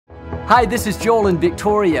Hi, this is Joel and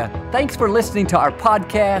Victoria. Thanks for listening to our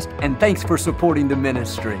podcast, and thanks for supporting the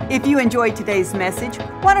ministry. If you enjoyed today's message,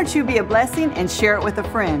 why don't you be a blessing and share it with a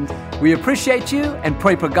friend? We appreciate you and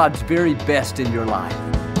pray for God's very best in your life.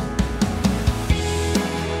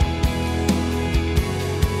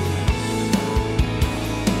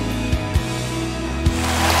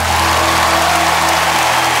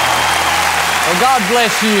 Well, God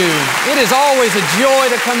bless you. It is always a joy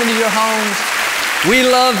to come into your homes. We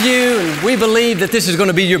love you, and we believe that this is going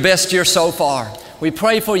to be your best year so far. We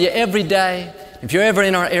pray for you every day. If you're ever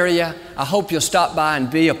in our area, I hope you'll stop by and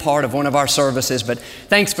be a part of one of our services, but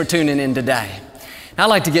thanks for tuning in today. I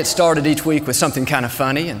like to get started each week with something kind of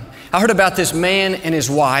funny, and I heard about this man and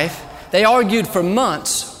his wife. They argued for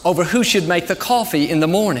months over who should make the coffee in the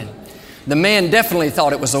morning. The man definitely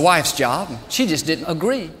thought it was the wife's job. She just didn't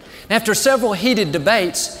agree. After several heated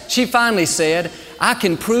debates, she finally said, "I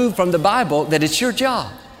can prove from the Bible that it's your job."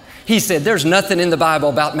 He said, "There's nothing in the Bible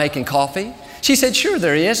about making coffee." She said, "Sure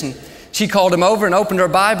there is." And she called him over and opened her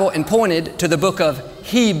Bible and pointed to the book of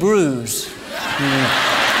Hebrews.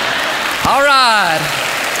 All right.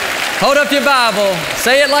 Hold up your Bible.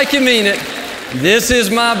 Say it like you mean it. This is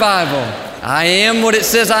my Bible. I am what it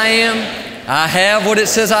says I am. I have what it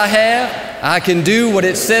says I have. I can do what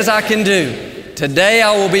it says I can do. Today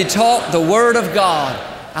I will be taught the Word of God.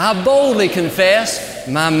 I boldly confess,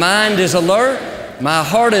 my mind is alert, my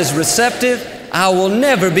heart is receptive, I will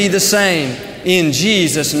never be the same. In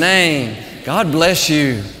Jesus' name, God bless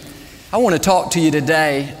you. I want to talk to you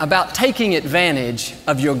today about taking advantage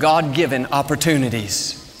of your God-given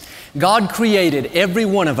opportunities. God created every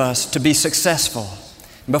one of us to be successful.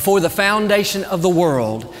 Before the foundation of the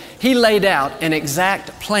world, He laid out an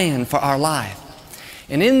exact plan for our life.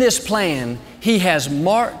 And in this plan, He has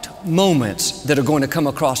marked moments that are going to come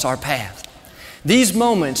across our path. These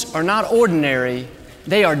moments are not ordinary,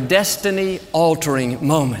 they are destiny-altering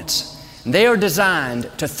moments. They are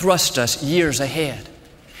designed to thrust us years ahead.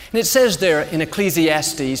 And it says there in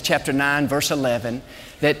Ecclesiastes chapter 9, verse 11,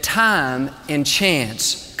 that time and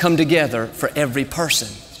chance come together for every person.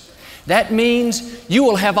 That means you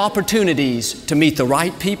will have opportunities to meet the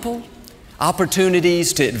right people,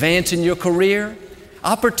 opportunities to advance in your career,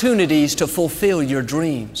 opportunities to fulfill your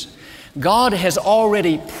dreams. God has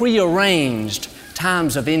already prearranged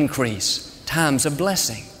times of increase, times of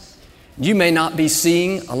blessing. You may not be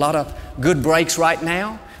seeing a lot of good breaks right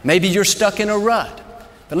now. Maybe you're stuck in a rut.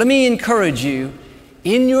 But let me encourage you,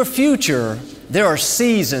 in your future, there are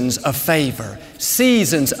seasons of favor,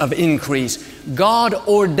 seasons of increase,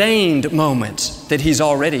 God-ordained moments that He's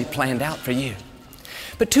already planned out for you.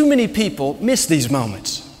 But too many people miss these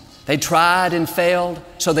moments. They tried and failed,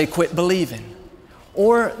 so they quit believing.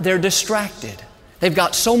 Or they're distracted. They've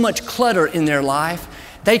got so much clutter in their life,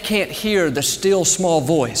 they can't hear the still small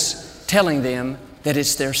voice telling them that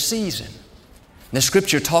it's their season. The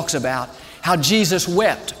Scripture talks about how Jesus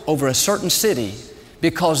wept over a certain city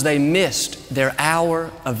because they missed their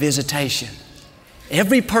hour of visitation.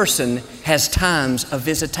 Every person has times of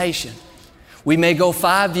visitation. We may go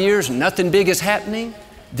 5 years and nothing big is happening,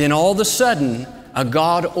 then all of a sudden, a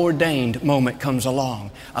God-ordained moment comes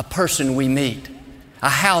along, a person we meet, a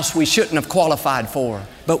house we shouldn't have qualified for,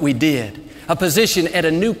 but we did, a position at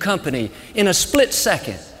a new company. In a split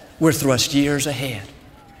second, we're thrust years ahead.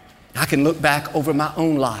 I can look back over my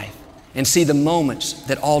own life and see the moments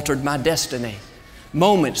that altered my destiny,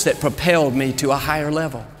 moments that propelled me to a higher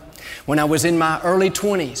level. When I was in my early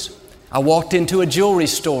 20s, I walked into a jewelry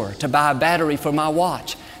store to buy a battery for my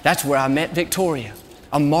watch. That's where I met Victoria,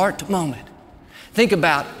 a marked moment. Think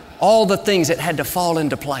about all the things that had to fall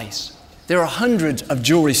into place. There are hundreds of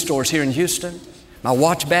jewelry stores here in Houston. My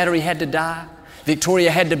watch battery had to die.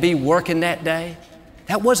 Victoria had to be working that day.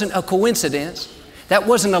 That wasn't a coincidence. That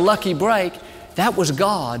wasn't a lucky break. That was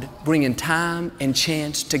God bringing time and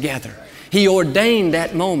chance together. He ordained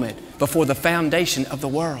that moment before the foundation of the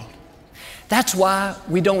world. That's why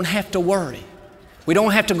we don't have to worry. We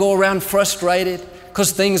don't have to go around frustrated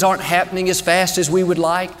because things aren't happening as fast as we would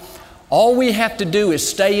like. All we have to do is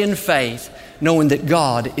stay in faith, knowing that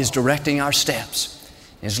God is directing our steps.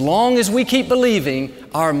 As long as we keep believing,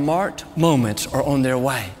 our marked moments are on their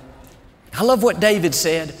way. I love what David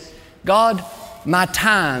said, "God, my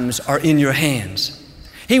times are in your hands."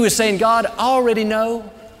 He was saying, "God, I already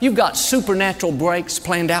know you've got supernatural breaks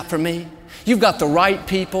planned out for me. You've got the right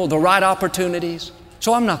people, the right opportunities,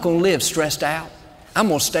 so I'm not going to live stressed out. I'm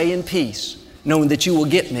going to stay in peace, knowing that you will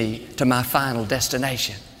get me to my final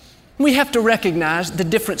destination." We have to recognize the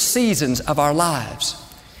different seasons of our lives.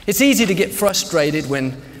 It's easy to get frustrated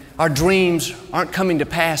when our dreams aren't coming to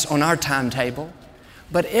pass on our timetable,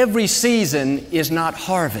 but every season is not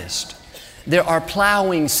harvest. There are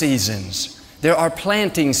plowing seasons. There are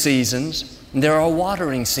planting seasons. And there are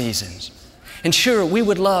watering seasons. And sure, we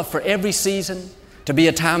would love for every season to be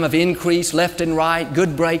a time of increase left and right,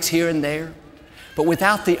 good breaks here and there. But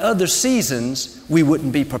without the other seasons, we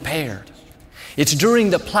wouldn't be prepared. It's during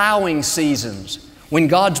the plowing seasons when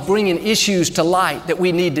God's bringing issues to light that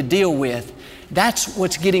we need to deal with. That's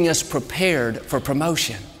what's getting us prepared for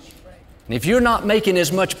promotion. And if you're not making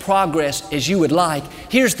as much progress as you would like,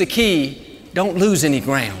 here's the key: don't lose any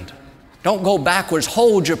ground. Don't go backwards.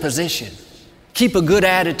 Hold your position. Keep a good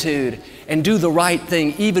attitude and do the right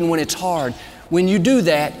thing even when it's hard. When you do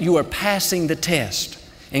that, you are passing the test.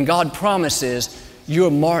 And God promises your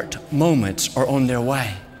marked moments are on their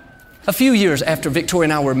way. A few years after Victoria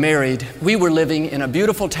and I were married, we were living in a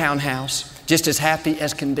beautiful townhouse, just as happy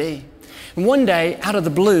as can be. And one day, out of the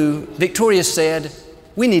blue, Victoria said,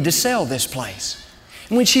 "We need to sell this place."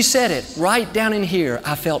 And when she said it, right down in here,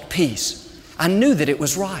 I felt peace. I knew that it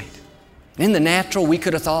was right. In the natural, we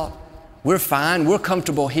could have thought, we're fine, we're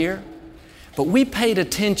comfortable here. But we paid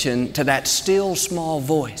attention to that still small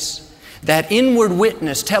voice, that inward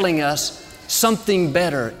witness telling us something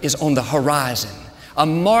better is on the horizon. A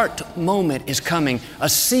marked moment is coming, a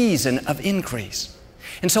season of increase.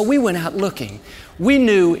 And so we went out looking. We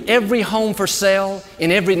knew every home for sale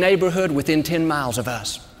in every neighborhood within 10 miles of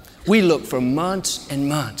us. We looked for months and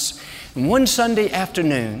months. And one Sunday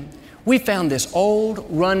afternoon, we found this old,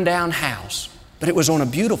 rundown house, but it was on a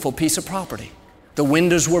beautiful piece of property. The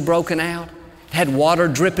windows were broken out, it had water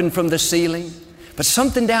dripping from the ceiling, but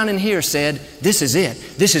something down in here said, this is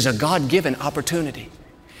it. This is a God-given opportunity.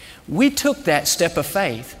 We took that step of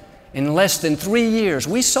faith. In less than 3 years,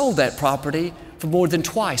 we sold that property for more than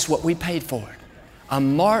twice what we paid for it. A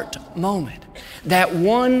marked moment. That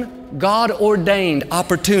one God-ordained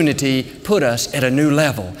opportunity put us at a new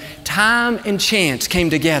level. Time and chance came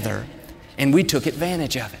together, and we took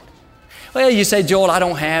advantage of it. Well, you say, "Joel, I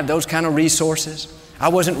don't have those kind of resources. I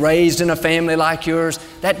wasn't raised in a family like yours."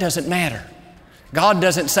 That doesn't matter. God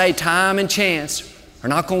doesn't say time and chance are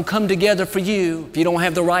not going to come together for you if you don't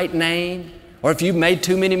have the right name or if you've made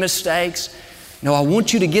too many mistakes. No, I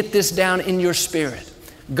want you to get this down in your spirit.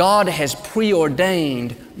 God has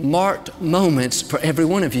preordained marked moments for every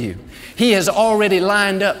one of you. He has already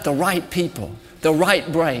lined up the right people, the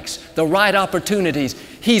right breaks, the right opportunities.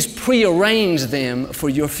 He's prearranged them for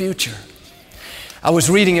your future. I was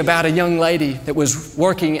reading about a young lady that was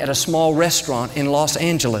working at a small restaurant in Los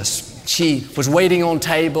Angeles. She was waiting on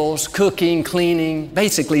tables, cooking, cleaning,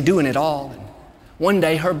 basically doing it all. One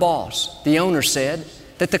day her boss, the owner, said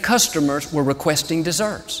that the customers were requesting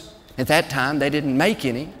desserts. At that time, they didn't make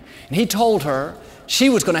any. And he told her she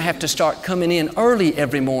was going to have to start coming in early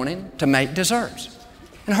every morning to make desserts.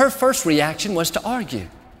 And her first reaction was to argue.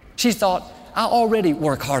 She thought, I already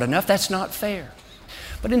work hard enough, that's not fair.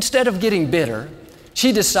 But instead of getting bitter,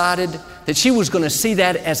 she decided that she was going to see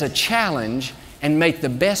that as a challenge and make the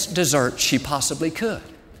best dessert she possibly could.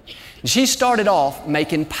 And she started off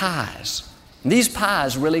making pies. And these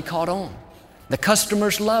pies really caught on. The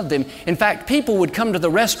customers loved them. In fact, people would come to the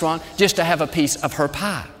restaurant just to have a piece of her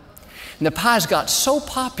pie. And the pies got so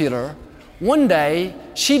popular, one day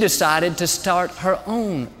she decided to start her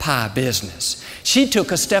own pie business. She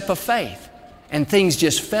took a step of faith and things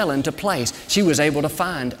just fell into place. She was able to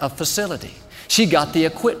find a facility. She got the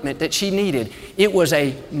equipment that she needed. It was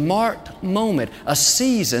a marked moment, a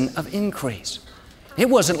season of increase. It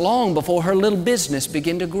wasn't long before her little business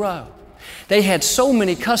began to grow. They had so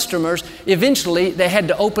many customers, eventually they had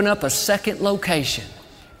to open up a second location,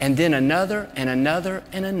 and then another and another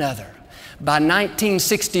and another. By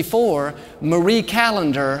 1964, Marie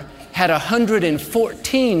Callender had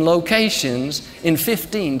 114 locations in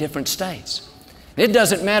 15 different states. It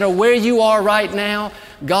doesn't matter where you are right now,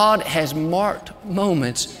 God has marked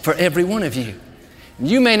moments for every one of you.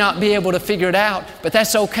 You may not be able to figure it out, but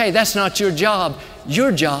that's okay. That's not your job.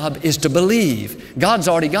 Your job is to believe. God's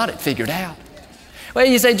already got it figured out. Well,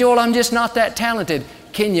 you say, Joel, I'm just not that talented.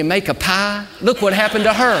 Can you make a pie? Look what happened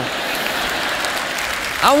to her.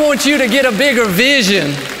 I want you to get a bigger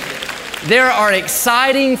vision. There are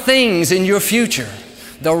exciting things in your future.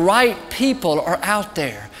 The right people are out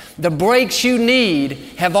there. The breaks you need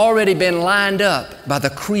have already been lined up by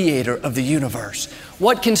the Creator of the universe.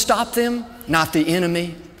 What can stop them? Not the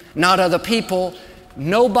enemy, not other people.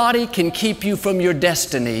 Nobody can keep you from your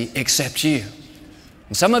destiny except you.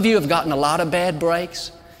 And some of you have gotten a lot of bad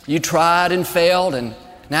breaks. You tried and failed, and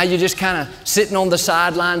now you're just kind of sitting on the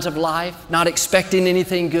sidelines of life, not expecting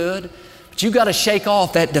anything good. But you've got to shake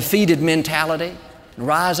off that defeated mentality and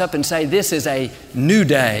rise up and say, this is a new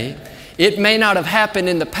day. It may not have happened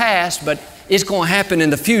in the past, but it's going to happen in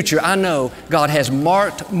the future. I know God has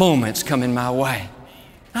marked moments coming my way.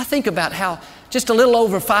 I think about how just a little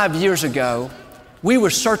over 5 years ago, we were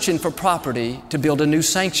searching for property to build a new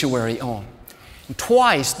sanctuary on. And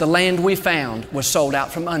twice the land we found was sold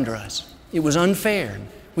out from under us. It was unfair.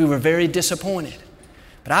 We were very disappointed.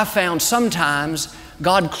 But I found sometimes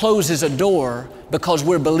God closes a door because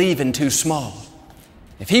we're believing too small.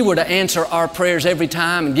 If He were to answer our prayers every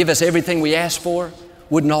time and give us everything we ask for,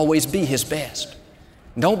 wouldn't always be His best.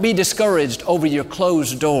 Don't be discouraged over your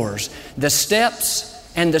closed doors. The steps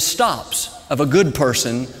and the stops of a good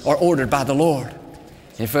person are ordered by the Lord.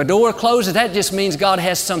 If a door closes, that just means God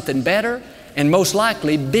has something better and most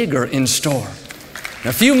likely bigger in store.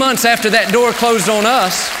 A few months after that door closed on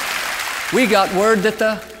us, we got word that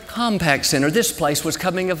the Compact Center, this place, was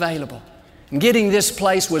coming available. And getting this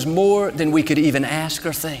place was more than we could even ask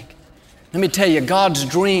or think. Let me tell you, God's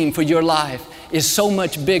dream for your life is so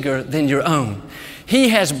much bigger than your own. He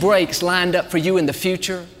has breaks lined up for you in the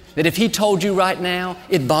future that if He told you right now,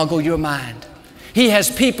 it'd boggle your mind. He has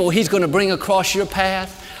people He's going to bring across your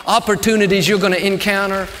path, opportunities you're going to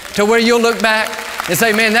encounter to where you'll look back and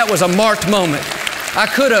say, man, that was a marked moment. I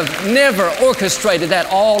could have never orchestrated that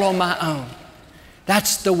all on my own.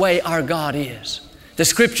 That's the way our God is. The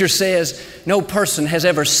Scripture says no person has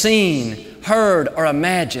ever seen, heard, or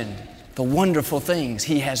imagined the wonderful things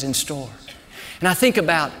He has in store. And I think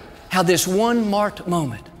about how this one marked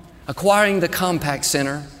moment, acquiring the Compact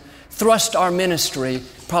Center, thrust our ministry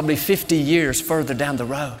probably 50 years further down the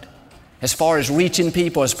road. As far as reaching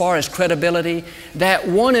people, as far as credibility, that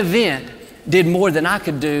one event did more than I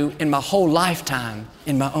could do in my whole lifetime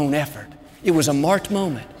in my own effort. It was a marked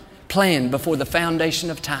moment, planned before the foundation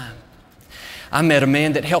of time. I met a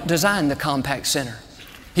man that helped design the Compact Center.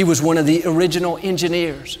 He was one of the original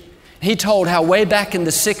engineers. He told how way back in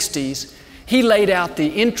the 60s, he laid out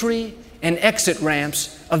the entry and exit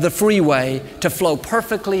ramps of the freeway to flow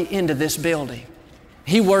perfectly into this building.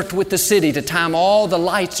 He worked with the city to time all the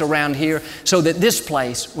lights around here so that this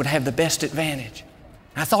place would have the best advantage.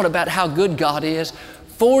 I thought about how good God is.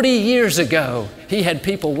 40 years ago, He had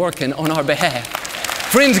people working on our behalf.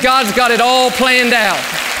 Friends, God's got it all planned out.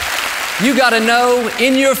 You got to know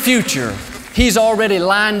in your future, He's already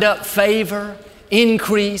lined up favor,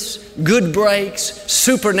 increase, good breaks,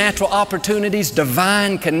 supernatural opportunities,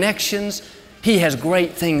 divine connections. He has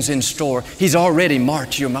great things in store. He's already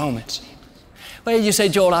marked your moments. Well, you say,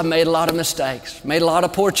 Joel, I've made a lot of mistakes, made a lot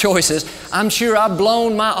of poor choices. I'm sure I've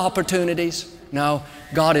blown my opportunities. No,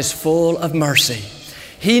 God is full of mercy.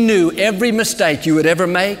 He knew every mistake you would ever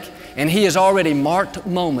make, and He has already marked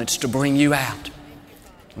moments to bring you out.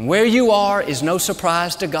 And where you are is no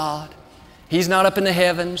surprise to God. He's not up in the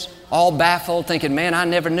heavens, all baffled, thinking, man, I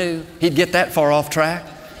never knew He'd get that far off track.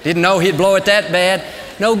 Didn't know He'd blow it that bad.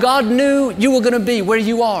 No, God knew you were going to be where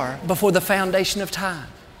you are before the foundation of time.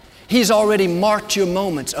 He's already marked your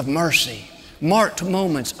moments of mercy, marked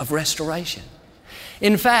moments of restoration.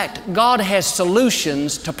 In fact, God has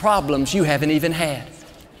solutions to problems you haven't even had.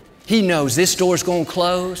 He knows this door's going to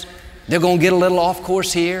close. They're going to get a little off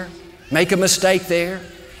course here, make a mistake there.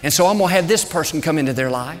 And so I'm going to have this person come into their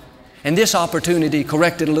life, and this opportunity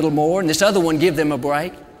correct it a little more, and this other one give them a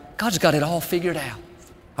break. God's got it all figured out.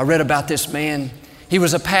 I read about this man. He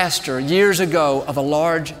was a pastor years ago of a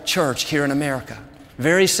large church here in America.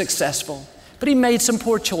 Very successful, but he made some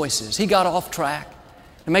poor choices. He got off track.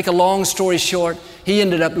 To make a long story short, he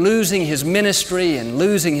ended up losing his ministry and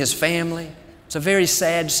losing his family. It's a very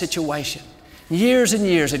sad situation. Years and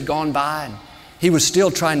years had gone by, and he was still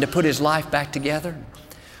trying to put his life back together.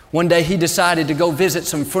 One day he decided to go visit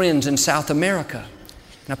some friends in South America.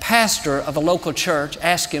 And a pastor of a local church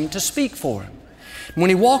asked him to speak for him. When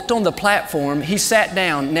he walked on the platform, he sat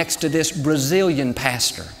down next to this Brazilian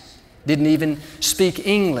pastor. Didn't even speak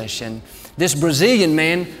English, and this Brazilian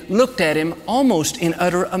man looked at him almost in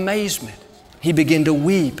utter amazement. He began to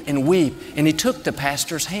weep, and he took the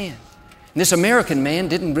pastor's hand. And this American man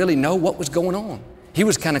didn't really know what was going on. He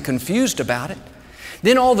was kind of confused about it.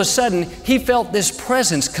 Then all of a sudden, he felt this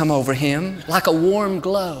presence come over him like a warm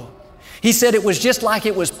glow. He said it was just like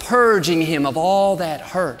it was purging him of all that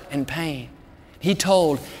hurt and pain. He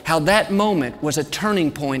told how that moment was a turning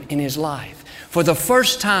point in his life. For the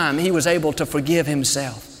first time, he was able to forgive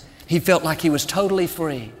himself. He felt like he was totally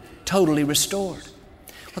free, totally restored.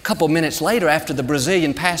 A couple minutes later, after the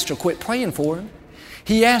Brazilian pastor quit praying for him,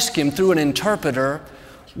 he asked him through an interpreter,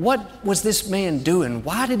 what was this man doing?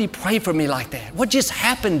 Why did he pray for me like that? What just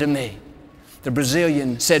happened to me? The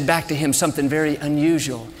Brazilian said back to him something very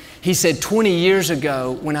unusual. He said, 20 years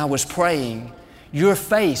ago when I was praying, your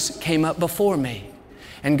face came up before me.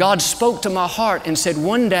 And God spoke to my heart and said,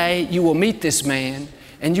 one day you will meet this man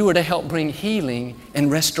and you are to help bring healing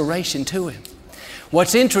and restoration to him.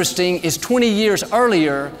 What's interesting is 20 years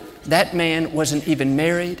earlier, that man wasn't even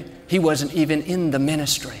married. He wasn't even in the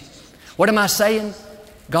ministry. What am I saying?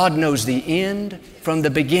 God knows the end from the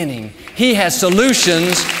beginning. He has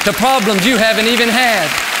solutions to problems you haven't even had.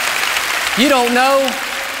 You don't know.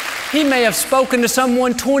 He may have spoken to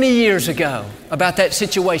someone 20 years ago about that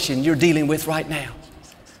situation you're dealing with right now.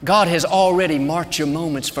 God has already marked your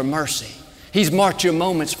moments for mercy. He's marked your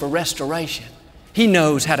moments for restoration. He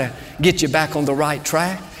knows how to get you back on the right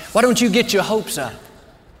track. Why don't you get your hopes up?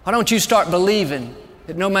 Why don't you start believing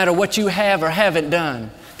that no matter what you have or haven't done,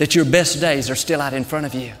 that your best days are still out in front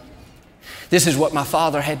of you? This is what my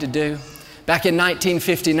father had to do. Back in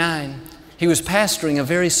 1959, he was pastoring a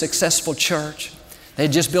very successful church. They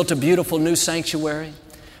had just built a beautiful new sanctuary.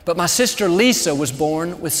 But my sister Lisa was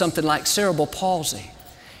born with something like cerebral palsy.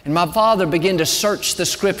 And my father began to search the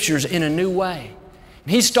Scriptures in a new way.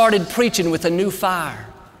 And he started preaching with a new fire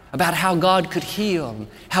about how God could heal,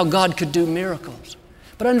 how God could do miracles.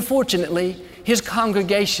 But unfortunately, his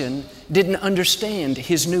congregation didn't understand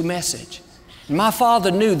his new message. And my father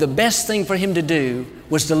knew the best thing for him to do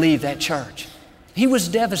was to leave that church. He was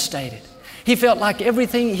devastated. He felt like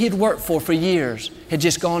everything he'd worked for years had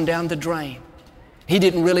just gone down the drain. He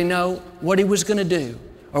didn't really know what he was going to do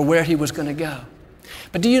or where he was going to go.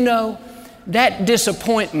 But do you know, that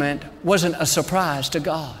disappointment wasn't a surprise to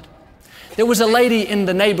God. There was a lady in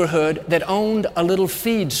the neighborhood that owned a little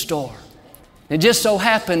feed store. It just so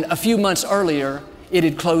happened a few months earlier, it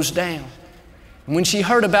had closed down. And when she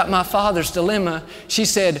heard about my father's dilemma, she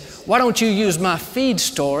said, why don't you use my feed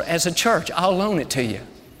store as a church? I'll loan it to you.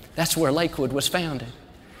 That's where Lakewood was founded.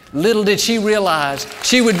 Little did she realize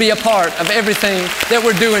she would be a part of everything that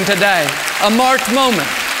we're doing today. A marked moment.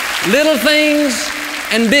 Little things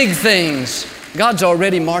and big things. God's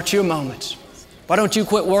already marked your moments. Why don't you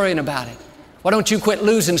quit worrying about it? Why don't you quit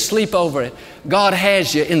losing sleep over it? God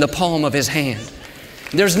has you in the palm of His hand.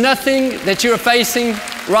 There's nothing that you're facing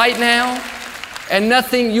right now and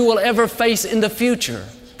nothing you will ever face in the future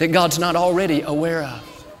that God's not already aware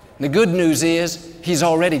of. And the good news is He's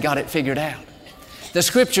already got it figured out. The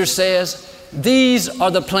Scripture says, these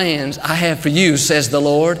are the plans I have for you, says the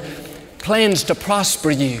Lord. Plans to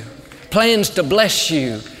prosper you, plans to bless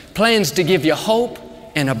you, plans to give you hope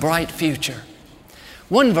and a bright future.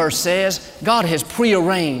 One verse says, God has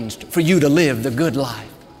prearranged for you to live the good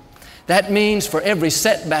life. That means for every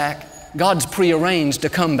setback, God's prearranged a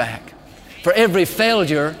comeback. For every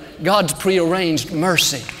failure, God's prearranged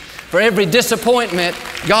mercy. For every disappointment,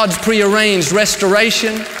 God's prearranged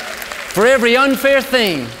restoration. For every unfair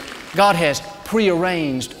thing, God has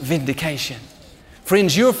prearranged vindication.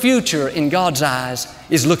 Friends, your future in God's eyes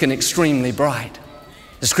is looking extremely bright.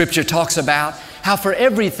 The Scripture talks about how for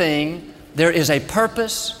everything there is a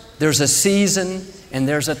purpose, there's a season, and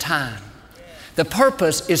there's a time. The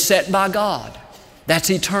purpose is set by God. That's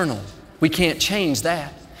eternal. We can't change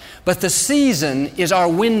that. But the season is our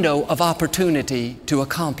window of opportunity to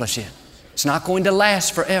accomplish it. It's not going to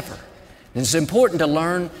last forever. And it's important to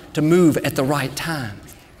learn to move at the right time.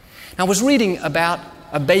 Now, I was reading about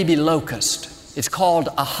a baby locust. It's called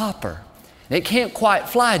a hopper. It can't quite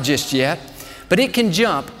fly just yet, but it can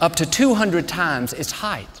jump up to 200 times its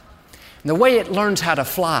height. And the way it learns how to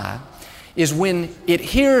fly is when it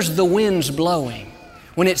hears the winds blowing,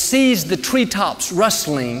 when it sees the treetops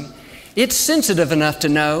rustling, it's sensitive enough to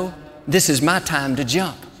know this is my time to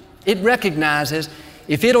jump. It recognizes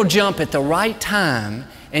if it'll jump at the right time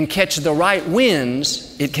and catch the right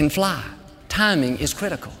winds, it can fly. Timing is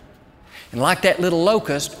critical. And like that little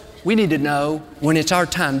locust, we need to know when it's our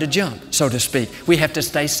time to jump, so to speak. We have to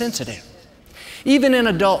stay sensitive. Even an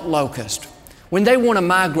adult locust, when they want to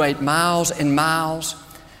migrate miles and miles,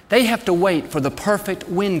 they have to wait for the perfect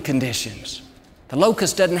wind conditions. The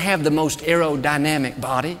locust doesn't have the most aerodynamic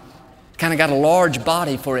body. Kind of got a large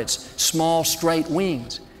body for its small, straight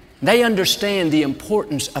wings. They understand the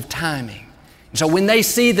importance of timing. And so when they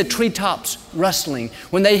see the treetops rustling,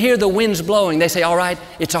 when they hear the winds blowing, they say, all right,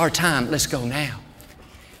 it's our time, let's go now.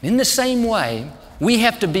 In the same way, we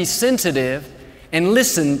have to be sensitive and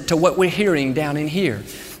listen to what we're hearing down in here.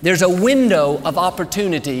 There's a window of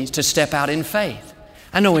opportunity to step out in faith.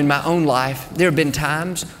 I know in my own life, there have been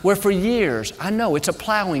times where for years, I know it's a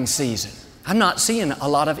plowing season. I'm not seeing a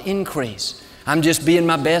lot of increase. I'm just being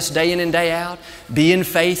my best day in and day out, being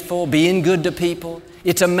faithful, being good to people.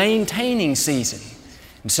 It's a maintaining season.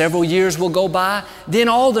 And several years will go by, then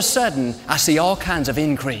all of a sudden, I see all kinds of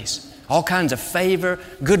increase, all kinds of favor,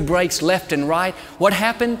 good breaks left and right. What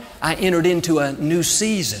happened? I entered into a new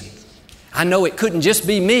season. I know it couldn't just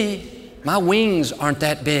be me. My wings aren't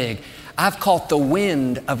that big. I've caught the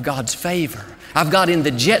wind of God's favor. I've got in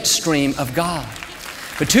the jet stream of God.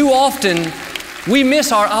 But too often, we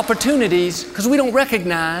miss our opportunities because we don't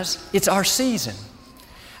recognize it's our season.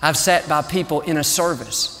 I've sat by people in a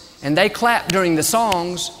service, and they clap during the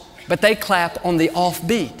songs, but they clap on the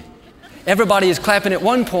offbeat. Everybody is clapping at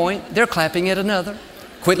one point, they're clapping at another.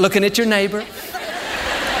 Quit looking at your neighbor.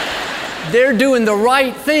 They're doing the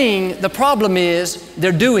right thing. The problem is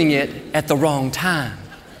they're doing it at the wrong time.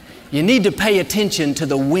 You need to pay attention to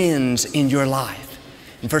the winds in your life.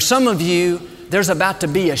 And for some of you, there's about to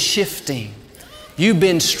be a shifting. You've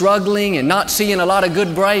been struggling and not seeing a lot of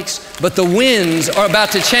good breaks, but the winds are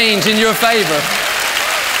about to change in your favor.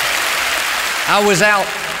 I was out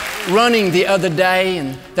running the other day,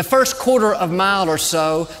 and the first quarter of a mile or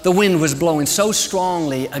so, the wind was blowing so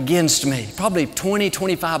strongly against me, probably 20,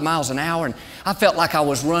 25 miles an hour, and I felt like I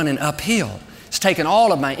was running uphill. It's taken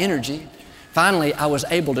all of my energy. Finally, I was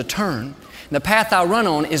able to turn. And the path I run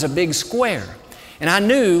on is a big square, and I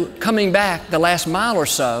knew coming back the last mile or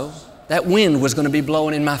so, that wind was going to be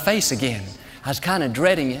blowing in my face again. I was kind of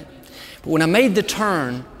dreading it. But when I made the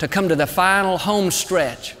turn to come to the final home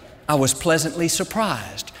stretch, I was pleasantly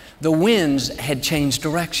surprised. The winds had changed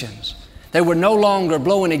directions. They were no longer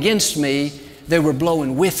blowing against me, they were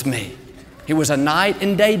blowing with me. It was a night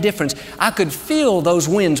and day difference. I could feel those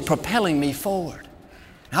winds propelling me forward.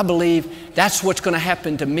 I believe that's what's going to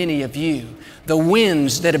happen to many of you. The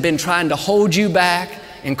winds that have been trying to hold you back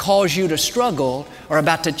and cause you to struggle are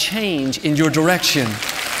about to change in your direction.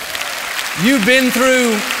 You've been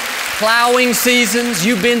through plowing seasons,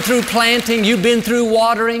 you've been through planting, you've been through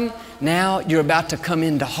watering. Now you're about to come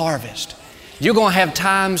into harvest. You're going to have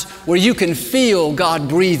times where you can feel God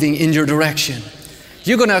breathing in your direction.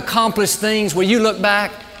 You're going to accomplish things where you look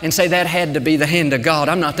back and say, that had to be the hand of God.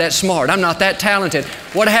 I'm not that smart. I'm not that talented.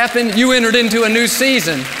 What happened? You entered into a new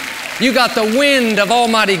season. You got the wind of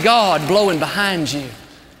Almighty God blowing behind you.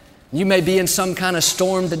 You may be in some kind of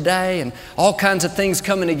storm today and all kinds of things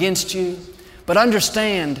coming against you. But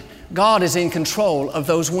understand, God is in control of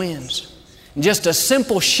those winds. And just a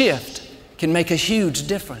simple shift can make a huge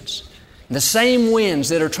difference. The same winds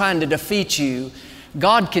that are trying to defeat you,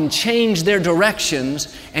 God can change their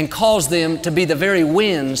directions and cause them to be the very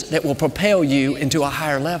winds that will propel you into a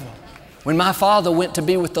higher level. When my father went to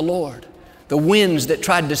be with the Lord, the winds that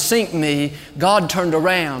tried to sink me, God turned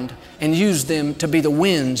around and used them to be the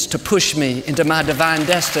winds to push me into my divine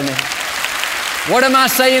destiny. What am I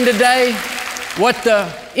saying today? What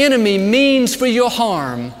the enemy means for your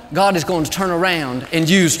harm, God is going to turn around and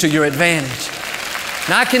use to your advantage.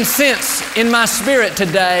 And I can sense in my spirit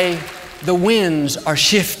today, the winds are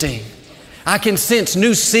shifting. I can sense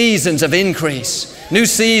new seasons of increase, new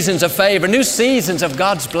seasons of favor, new seasons of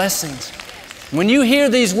God's blessings. When you hear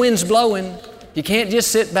these winds blowing, you can't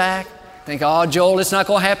just sit back, think, oh, Joel, it's not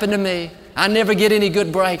going to happen to me. I never get any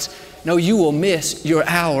good breaks. No, you will miss your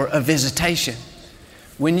hour of visitation.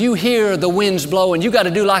 When you hear the winds blowing, you got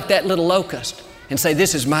to do like that little locust and say,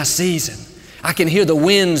 this is my season. I can hear the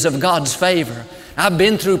winds of God's favor. I've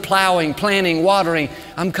been through plowing, planting, watering.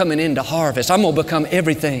 I'm coming into harvest. I'm going to become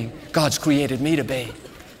everything God's created me to be.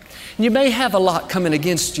 And you may have a lot coming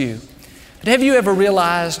against you, but have you ever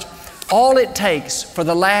realized all it takes for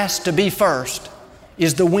the last to be first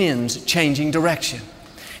is the winds changing direction?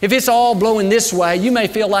 If it's all blowing this way, you may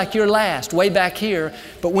feel like you're last, way back here,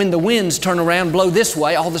 but when the winds turn around, blow this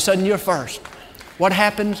way, all of a sudden you're first. What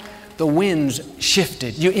happens? The winds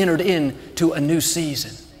shifted. You entered into a new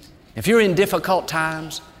season. If you're in difficult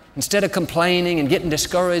times, instead of complaining and getting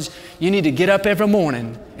discouraged, you need to get up every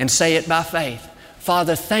morning and say it by faith.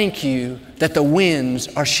 Father, thank you that the winds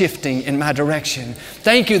are shifting in my direction.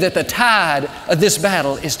 Thank you that the tide of this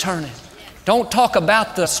battle is turning. Don't talk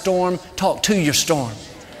about the storm, talk to your storm.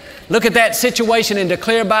 Look at that situation and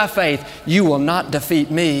declare by faith, you will not defeat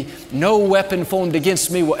me. No weapon formed against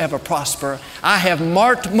me will ever prosper. I have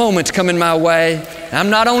marked moments coming my way. I'm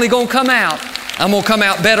not only going to come out, I'm going to come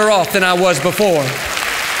out better off than I was before.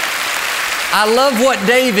 I love what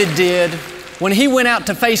David did when he went out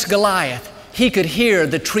to face Goliath. He could hear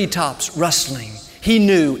the treetops rustling. He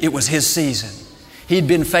knew it was his season. He'd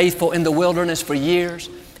been faithful in the wilderness for years.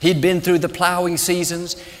 He'd been through the plowing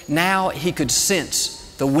seasons. Now he could sense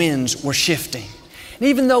the winds were shifting. And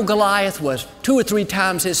even though Goliath was 2 or 3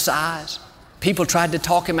 times his size, people tried to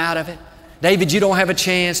talk him out of it. David, you don't have a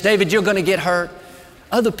chance. David, you're going to get hurt.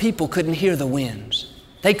 Other people couldn't hear the winds.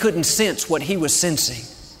 They couldn't sense what he was sensing.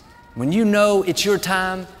 When you know it's your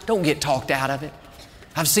time, don't get talked out of it.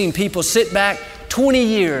 I've seen people sit back 20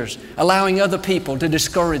 years allowing other people to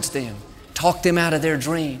discourage them, talk them out of their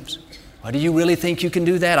dreams. Well, do you really think you can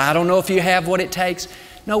do that? I don't know if you have what it takes.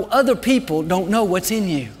 No, other people don't know what's in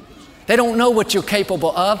you. They don't know what you're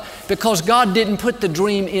capable of because God didn't put the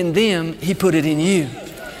dream in them, He put it in you.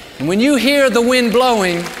 And when you hear the wind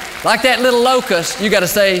blowing, like that little locust, you got to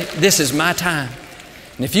say, this is my time.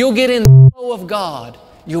 And if you'll get in the flow of God,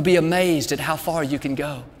 you'll be amazed at how far you can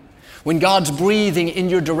go. When God's breathing in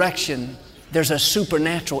your direction, there's a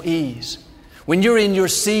supernatural ease. When you're in your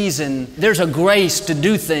season, there's a grace to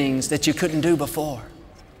do things that you couldn't do before.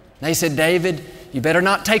 They said, David, you better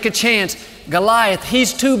not take a chance. Goliath,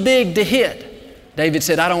 he's too big to hit. David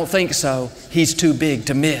said, I don't think so. He's too big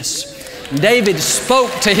to miss. David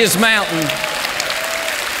spoke to his mountain.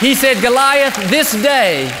 He said, Goliath, this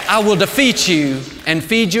day I will defeat you and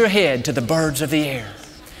feed your head to the birds of the air.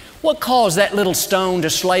 What caused that little stone to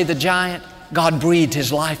slay the giant? God breathed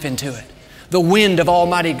His life into it. The wind of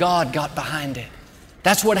Almighty God got behind it.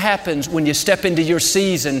 That's what happens when you step into your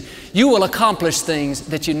season. You will accomplish things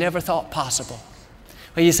that you never thought possible.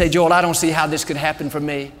 Well, you say, Joel, I don't see how this could happen for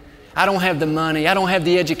me. I don't have the money. I don't have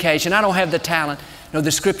the education. I don't have the talent. No,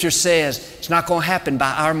 the Scripture says it's not going to happen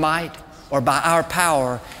by our might or by our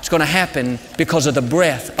power. It's going to happen because of the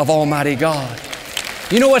breath of Almighty God.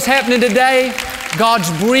 You know what's happening today? God's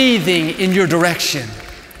breathing in your direction.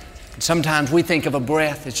 And sometimes we think of a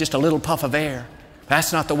breath as just a little puff of air.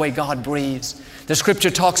 That's not the way God breathes. The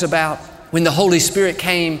Scripture talks about when the Holy Spirit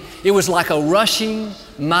came, it was like a rushing,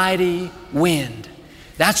 mighty wind.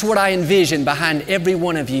 That's what I envision behind every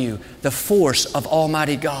one of you, the force of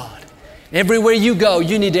Almighty God. Everywhere you go,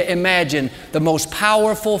 you need to imagine the most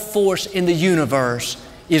powerful force in the universe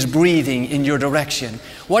is breathing in your direction.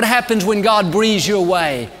 What happens when God breathes your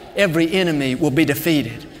way? Every enemy will be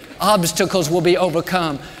defeated. Obstacles will be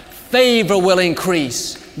overcome. Favor will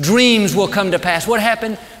increase. Dreams will come to pass. What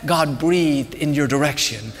happened? God breathed in your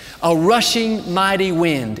direction. A rushing, mighty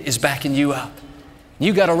wind is backing you up.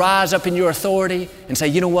 You got to rise up in your authority and say,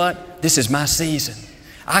 you know what? This is my season.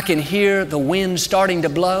 I can hear the wind starting to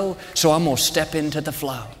blow, so I'm going to step into the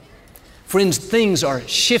flow. Friends, things are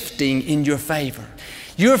shifting in your favor.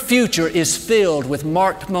 Your future is filled with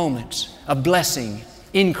marked moments of blessing,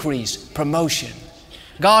 increase, promotion.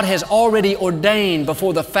 God has already ordained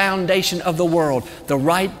before the foundation of the world the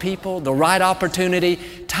right people, the right opportunity,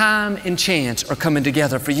 time and chance are coming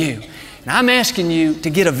together for you. And I'm asking you to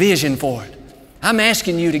get a vision for it. I'm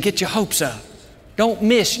asking you to get your hopes up. Don't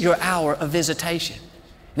miss your hour of visitation.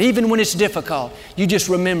 And even when it's difficult, you just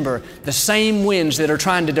remember the same winds that are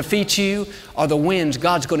trying to defeat you are the winds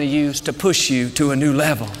God's going to use to push you to a new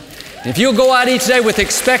level. And if you'll go out each day with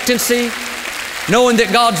expectancy, knowing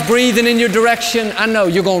that God's breathing in your direction, I know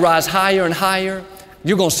you're going to rise higher and higher.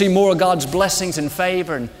 You're going to see more of God's blessings and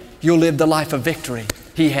favor, and you'll live the life of victory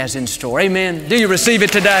He has in store. Amen. Do you receive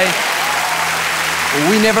it today?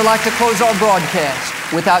 We never like to close our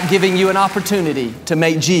broadcast without giving you an opportunity to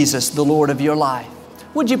make Jesus the Lord of your life.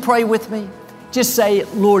 Would you pray with me? Just say,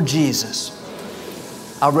 Lord Jesus,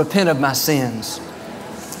 I repent of my sins.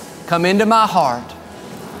 Come into my heart.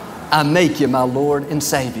 I make you my Lord and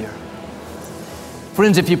Savior.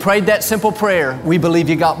 Friends, if you prayed that simple prayer, we believe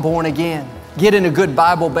you got born again. Get in a good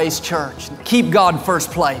Bible-based church. Keep God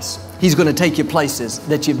first place. He's going to take you places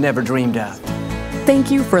that you've never dreamed of. Thank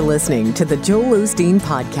you for listening to the Joel Osteen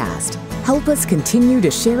Podcast. Help us continue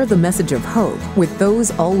to share the message of hope with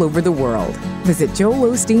those all over the world. Visit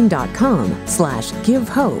joelosteen.com/give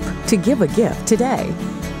hope to give a gift today.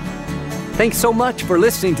 Thanks so much for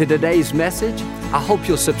listening to today's message. I hope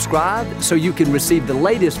you'll subscribe so you can receive the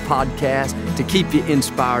latest podcast to keep you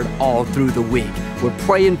inspired all through the week. We're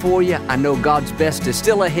praying for you. I know God's best is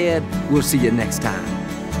still ahead. We'll see you next time.